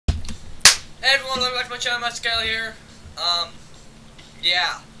Hey everyone, welcome back to my channel, Mascal here.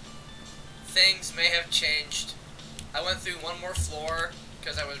 Yeah. Things may have changed. I went through one more floor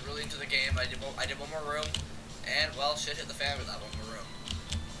because I was really into the game. I did one more room, and well, shit hit the fan with that one more room.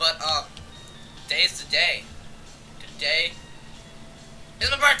 But today's the day. Today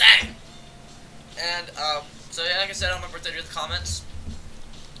is my birthday, and so yeah, like I said on my birthday, do the comments.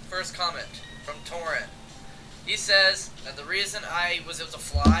 First comment from Torrent. He says that the reason I was able to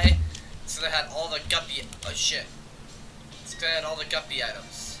fly is because I had all the guppy shit. It's because I had all the guppy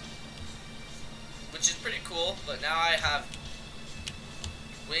items, which is pretty cool. But now I have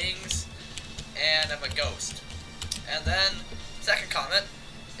wings, and I'm a ghost. And then second comment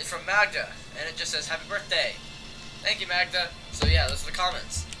is from Magda, and it just says happy birthday. Thank you, Magda. So yeah, those are the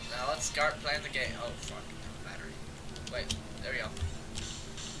comments. Now let's start playing the game. Oh fuck, battery. Wait, there we go.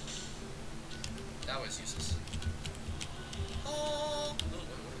 That was useless. Oh, ooh,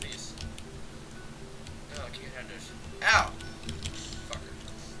 what are these? Oh, king of handers. Ow! Fucker.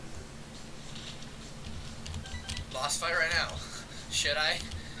 Boss fight right now. Should I?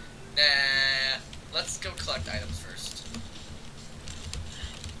 Nah. Let's go collect items first.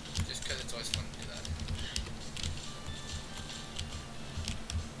 Just because it's always fun to do that.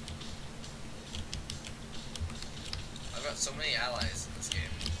 I've got so many allies in this game.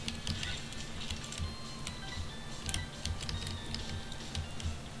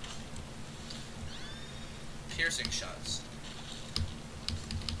 Piercing shots.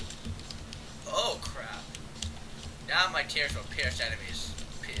 Oh crap. Now my tears will pierce enemies.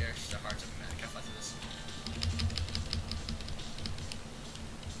 Pierce the hearts of man. Can I fly through this?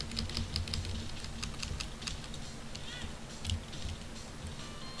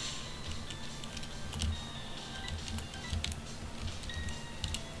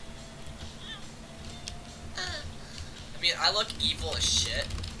 I mean, I look evil as shit,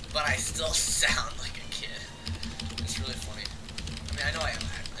 but I still sound like a kid. It's really funny. I mean, I know I am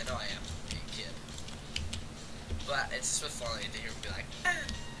a kid. But it's just funny to hear me be like, ah,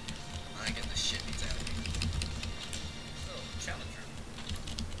 I get the shit beats out of me. Oh, challenger.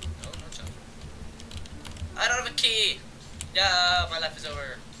 No, no challenger. I don't have a key! Yeah, my life is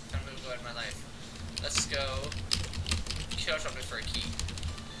over. Time to go out of my life. Let's go kill something for a key.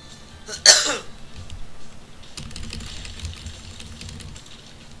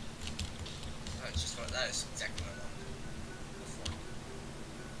 That is exactly what I wanted before.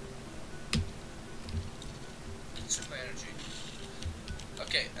 Consume my energy.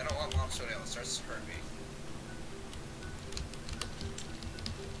 Okay, I don't want Mom's toenail. It starts to hurt me.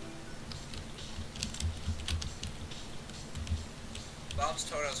 Mom's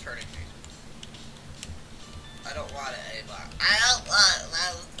toenail's hurting me. I don't want it anymore. I don't want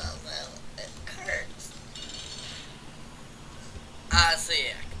Mom's toenail. It hurts. I see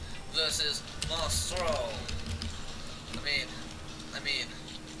it. This is monstro. I mean,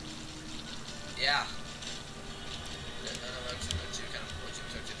 yeah. No, what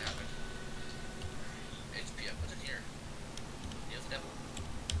didn't happen. HP up, what's in here? Yeah, the devil.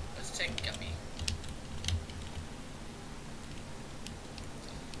 Let's take Guppy.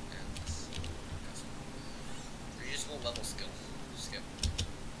 And this. Reusable level skill. Skip.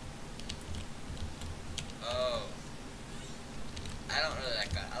 Oh. I don't really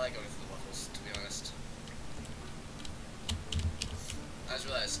like that. I like going for the levels, to be honest. I just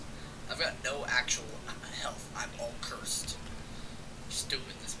realized I've got no actual health. I'm all cursed. I'm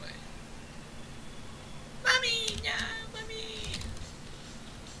stupid this way. Mommy! No, mommy!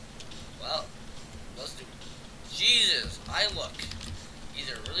 Well, let's do it. Jesus, I look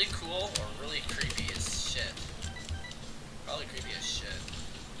either really cool or really creepy as shit. Probably creepy as shit.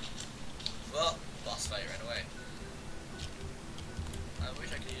 Well, boss fight right away. I wish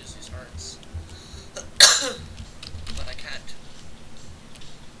I could use these hearts. But I can't.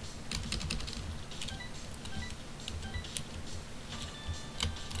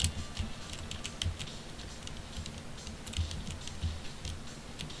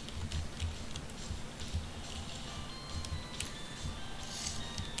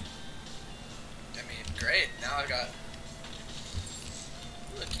 I mean, great. Now I've got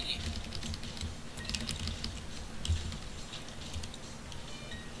a key.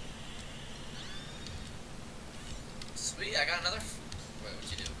 Sweet, I got another. Wait,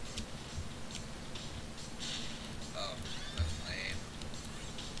 what'd you do? Oh, that's lame.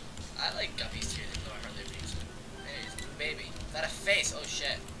 I like guppies here, even though I hardly ever use it. Hey, it's Blue Baby. Is that a face? Oh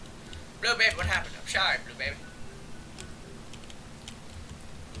shit. Blue Baby, what happened? I'm sorry, Blue Baby.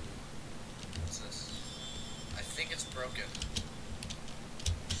 What's this? I think it's broken.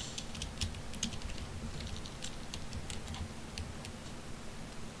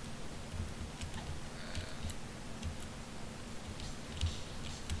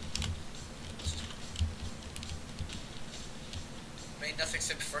 nothing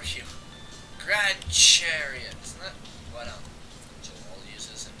sit before you. Grand Chariot. Isn't that what Joel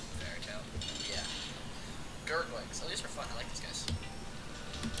uses in Fairy Tale? Yeah. Gurglings. Oh, these are fun. I like these guys.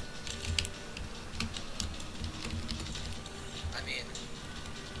 I mean,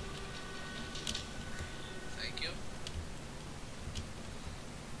 thank you.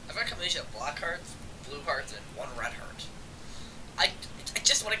 I've got a combination of black hearts, blue hearts, and one red heart. I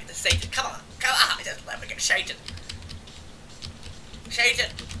just want to get to Satan. Come on. Come on. Just let me get Satan.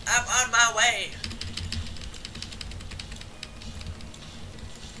 Satan, I'm on my way.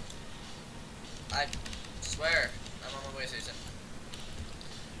 I swear, I'm on my way, Satan.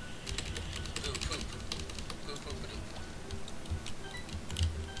 Ooh, poop. Poop, poop, poop.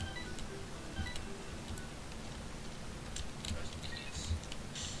 Where's the keys?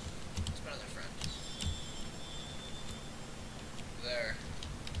 Where's my other friend? There.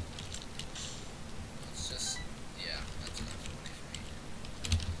 Let's just, yeah, that's enough money for me.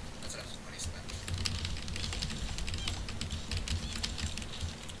 That's enough money spent.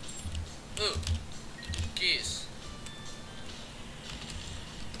 Ooh, keys.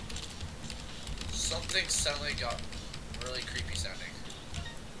 Something suddenly got really creepy sounding.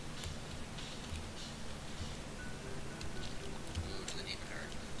 Ooh, to the demon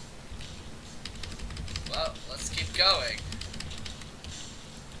heart. Well, let's keep going.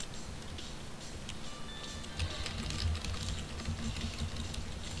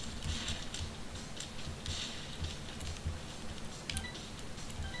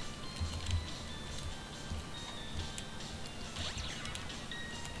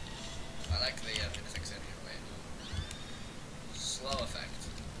 I like the innocent sound here. Wait. Slow effect.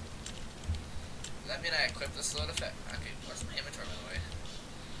 Does that mean I equip the slow effect? Okay, what's my inventory by the way?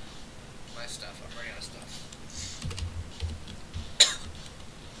 My stuff. I'm running out of stuff.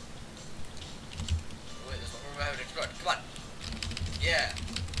 Wait, there's one more I haven't explored. Come on! Yeah!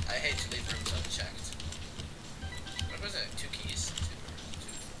 I hate to leave rooms unchecked. What was it? 2 keys? Two.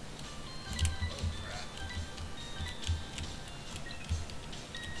 Oh, crap.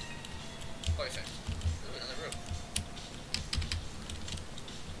 Perfect. Ooh, another room.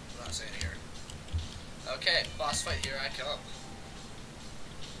 I'm not saying here. Okay, boss fight, here I come.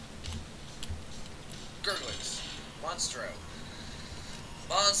 Gurglings. Monstro.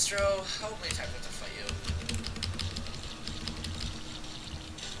 Monstro, how many times do I have to fight you?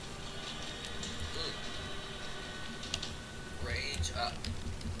 Ooh. Range up.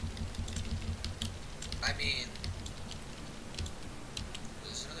 I mean,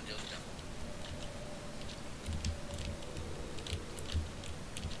 there's another deal devil.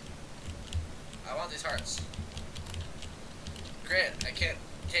 I want these hearts. Great, I can't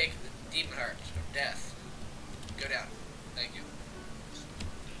take the demon heart of death. Go down. Thank you.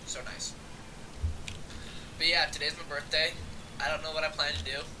 So nice. But yeah, today's my birthday. I don't know what I plan to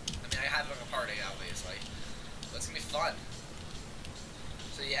do. I mean, I have like a party, obviously. But it's gonna be fun.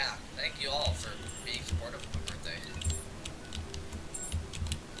 So yeah, thank you all for being supportive of my birthday.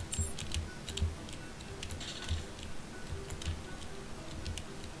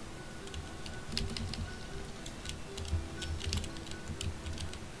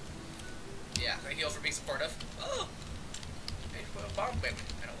 Yeah, thank you all for being supportive. Oh! Hey, put a bomb baby.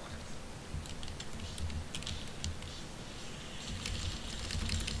 I don't want it.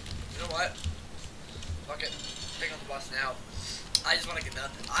 You know what? Fuck it. Take on the bus now. I just want to get done.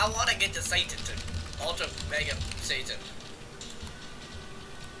 I want to get to Satan, to Ultra Mega Satan.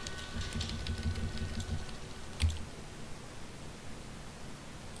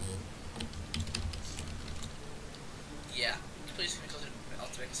 Yeah. Please get me closer to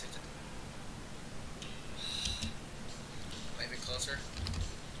Ultra Mega Satan. Maybe closer.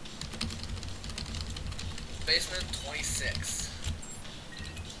 Basement 26.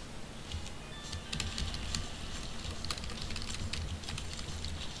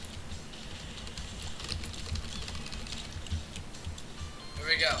 Here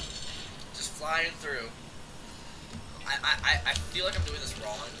we go. Just flying through. I feel like I'm doing this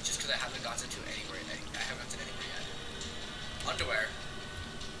wrong just because I haven't gotten to anywhere yet. I haven't gotten anywhere yet. Underwear.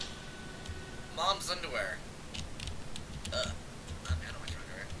 Mom's underwear. I don't like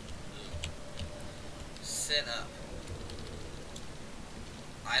underwear. Sit up.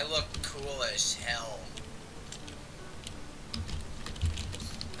 I look cool as hell.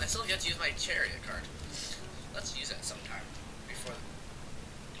 I still get to use my chariot card. Let's use it sometime before.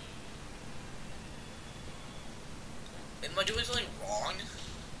 Am I doing something wrong?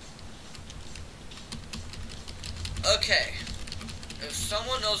 Okay. If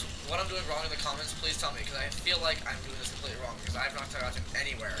someone knows what I'm doing wrong in the comments, please tell me, because I feel like I'm doing this completely wrong, because I have not gotten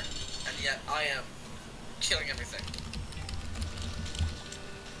anywhere, and yet I am killing everything.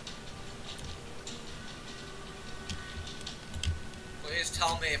 Please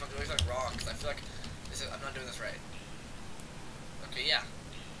tell me if I'm doing something wrong, because I feel like I'm not doing this right. Okay, yeah.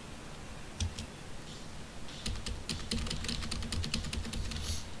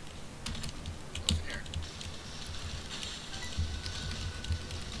 What's in here?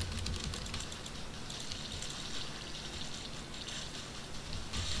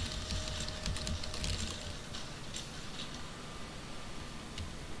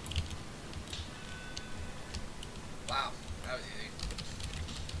 Wow, that was easy.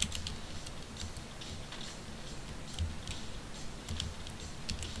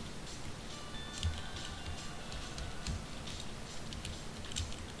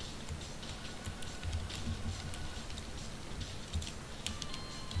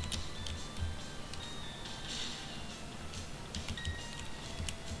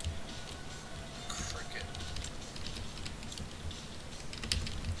 Cricket.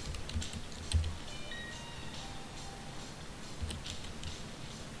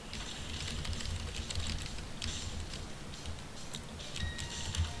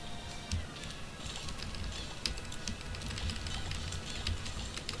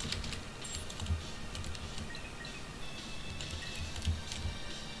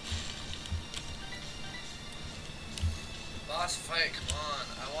 Boss fight, come on.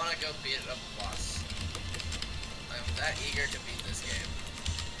 I want to go beat up the boss. I'm that eager to beat this game.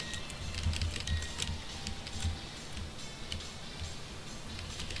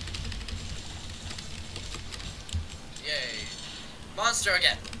 Yay. Monster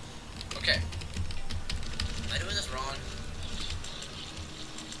again. Okay. Am I doing this wrong?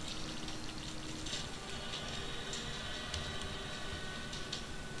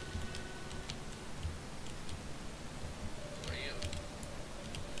 Who are you?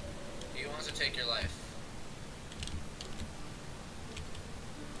 He wants to take your life.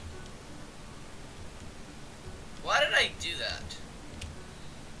 Why did I do that?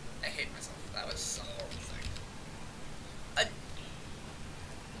 I hate myself. That was a horrible thing.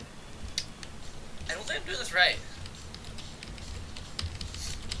 I don't think I'm doing this right.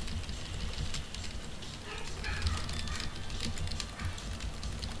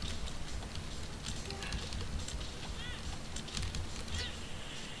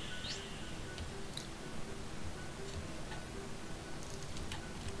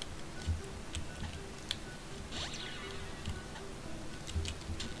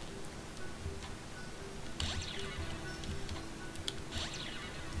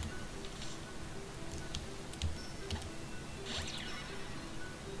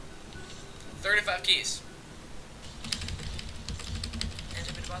 $35 keys. And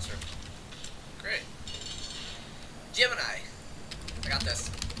to the boss room. Great. Gemini. I got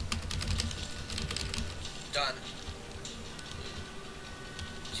this. Done.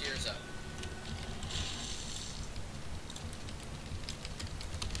 Cheers up.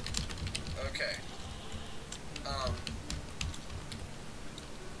 Okay.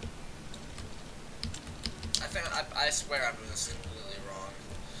 I swear I'm doing this completely wrong.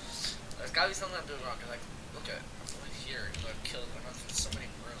 There's gotta be something I'm doing wrong, cause like, look at, I'm only here, I've killed, I'm not through so many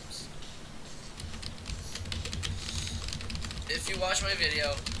rooms. If you watch my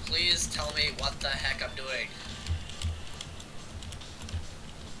video, please tell me what the heck I'm doing.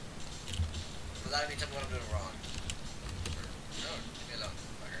 Without me telling me what I'm doing wrong. No, leave me alone,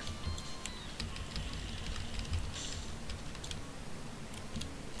 fucker.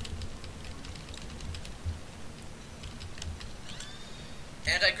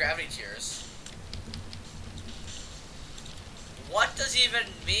 Anti-gravity tears. What does he even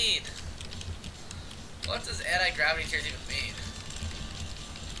mean? What does anti-gravity tears even mean?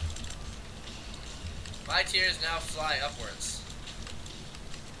 My tears now fly upwards.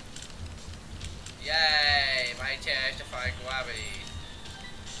 Yay! My tears defy gravity.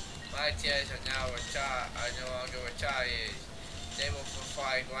 My tears are now no longer retired. They will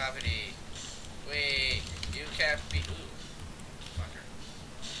defy gravity. Wait, you can't be. Ooh. Fucker.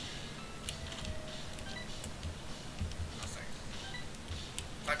 Nothing.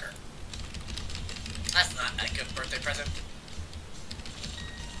 Fucker. That's not a good birthday present.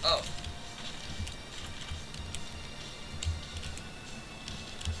 Oh.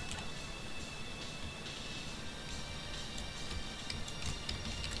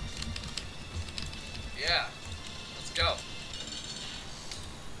 Yeah. Let's go.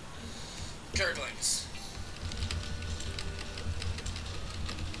 Gurglings.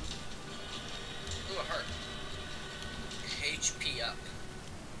 Ooh, a heart. HP up.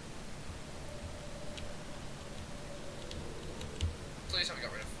 Please tell me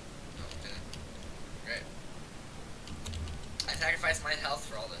got rid of. No, it didn't. Great. I sacrificed my health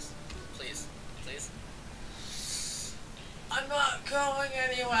for all this. Please. Please. I'm not going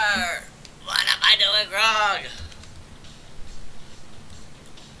anywhere. What am I doing wrong?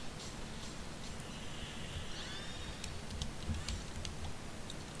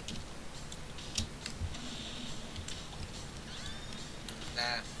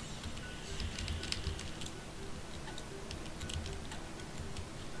 Nah.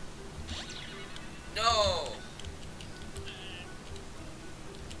 No.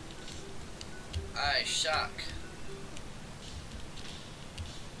 I shock.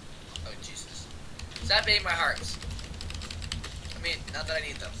 Oh Jesus. Stop eating my hearts. I mean, not that I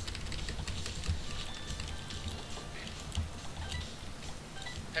need them.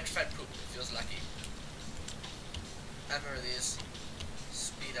 Petrified poop. It feels lucky. I remember these.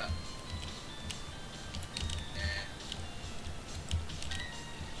 Speed up. Nah.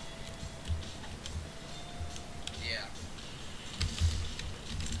 Yeah.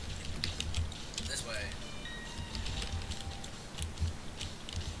 This way.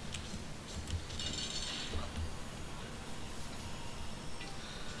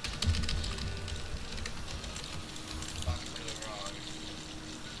 Fuck, I'm doing wrong.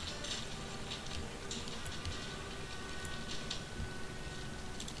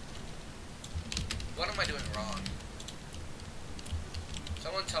 What am I doing wrong?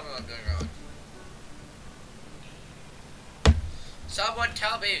 Someone tell me what I'm doing wrong. Someone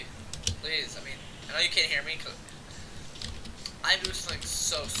tell me! Please, I mean, I know you can't hear me, cause I'm doing something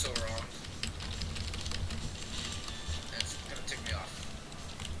so wrong. And it's gonna tick me off.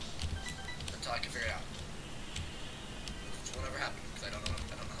 Until I can figure it out. Which will never happen, because I don't know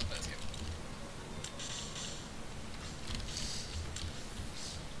how to play this game.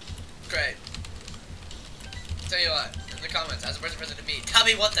 Great. Tell you what, in the comments, as a person present to me, tell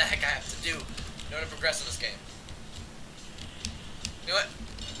me what the heck I have to do in order to progress in this game. You know what?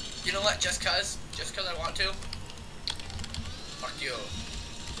 You know what? Just cause I want to. Fuck you.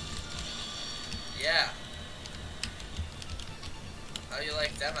 Yeah. How you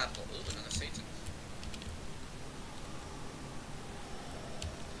like them apple? Ooh, another Satan.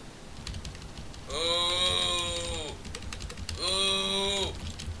 Ooh. Ooh.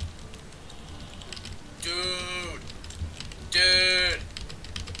 Dude.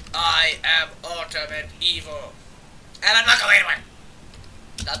 I am ultimate evil. And I'm not going anywhere.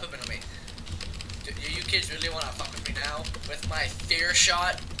 Stop pooping on me. Do you kids really want to fuck with me now? With my fear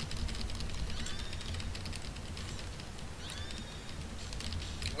shot?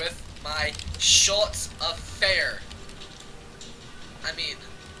 With my shots of fear. I mean,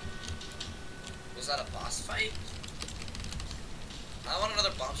 was that a boss fight? I want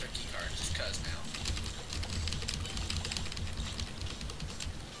another bombs or key card, just cause now.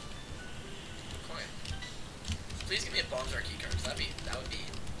 Coin. Please give me a bombs or key card. That would be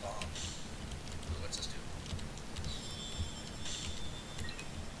bomb. Ooh, what's this do?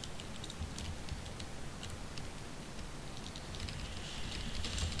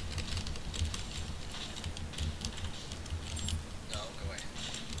 No, go away.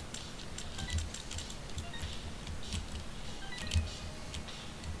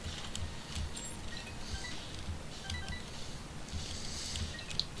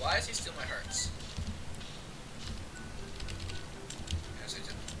 Why is he stealing my hearts? Yes, I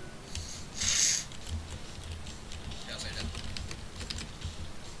did. Yes, I did.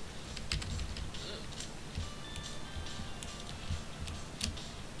 Ooh.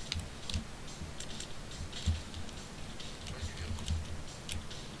 What did you do?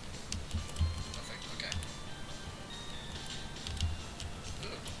 Nothing. Okay.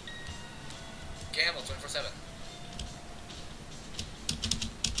 Ooh. Gamble 24/7.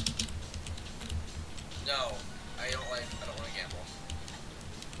 No, I don't want to gamble.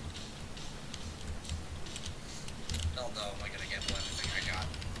 Hell no, am I gonna gamble everything I got?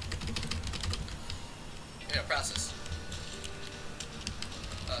 Yeah, process.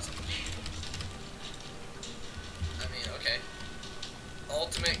 Awesome. I mean, okay.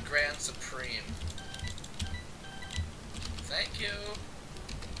 Ultimate Grand Supreme. Thank you.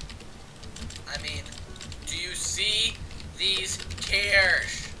 I mean, do you see these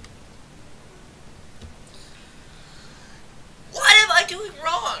tears? What am I doing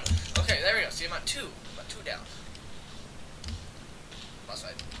wrong? Okay, there we go. See, I'm at 2. I'm at 2 down. Boss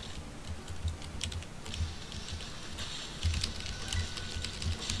fight.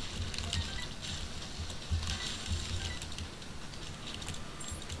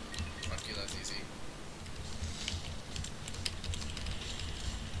 Fuck you, that's easy.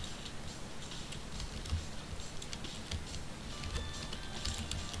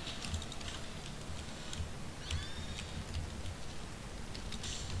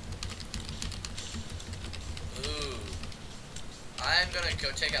 I'm gonna go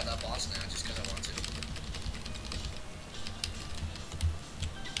take out that boss now just because I want to.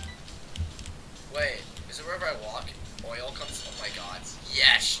 Wait, is it wherever I walk? Oil comes. Oh my god.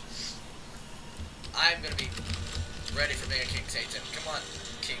 Yes! I'm gonna be ready for Mega King Satan. Come on,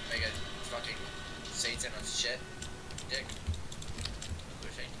 King Mega fucking Satan on shit. Dick.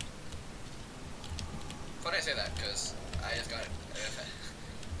 Funny I say that, because I just got it.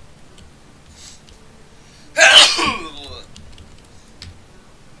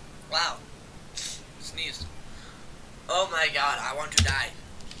 Wow. Sneezed. Oh my god, I want to die.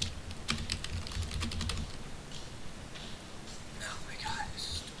 Oh my god,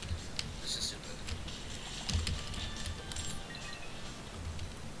 this is stupid.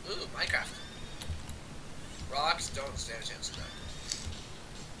 Ooh, Minecraft. Rocks don't stand a chance to die.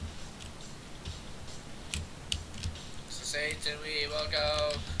 So Satan we will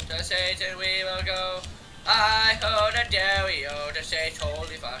go, to Satan we will go. I hold a dairy, oh, to Satan,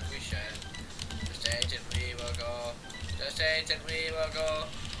 holy fuck we should. To Satan we will go, to Satan we will go.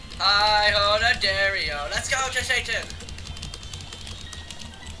 I hold a dairy, oh, let's go to Satan.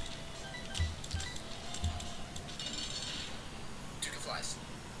 Duke of Flies.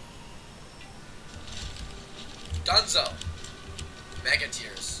 Dunzo. Mega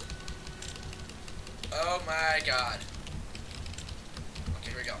Tears. Oh my god. Okay,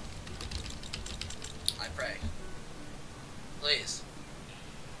 here we go. I pray. Please.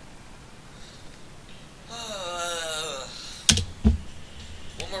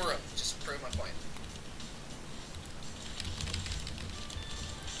 One more room, just to prove my point.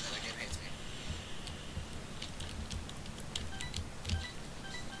 The game hates me.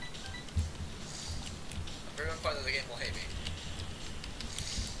 I'm proving my point that the game will hate me.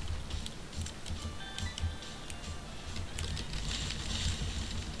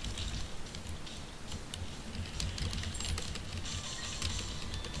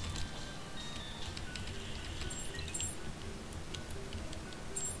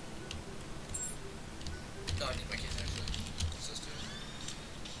 No, I need my keys actually. What's this do?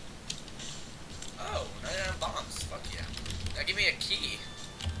 Oh, 99 bombs. Fuck yeah. Now give me a key.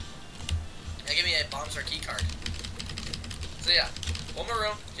 Now give me a bombs or key card. So yeah, one more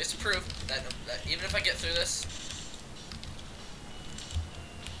room, just to prove that even if I get through this.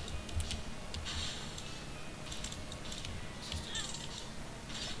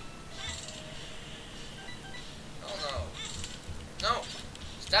 Oh no. No!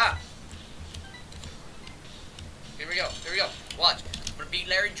 Stop! Here we go, here we go. Watch. I'm gonna beat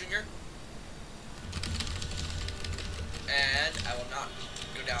Larry Jr. And I will not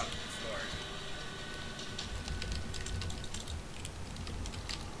go down the floor.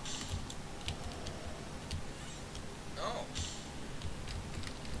 No.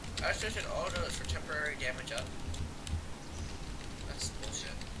 I switched all those for temporary damage up. That's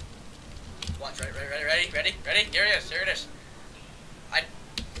bullshit. Watch, ready? Here it is. I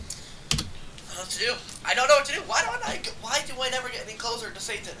don't know what to do. I don't know what to do. Why do I never get any closer to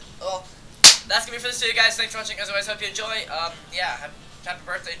Satan? Well, that's gonna be for this video, guys. Thanks for watching. As always, hope you enjoy. Yeah, happy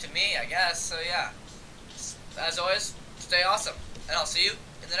birthday to me, I guess. So yeah, as always, stay awesome, and I'll see you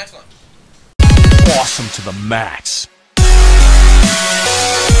in the next one. Awesome to the max.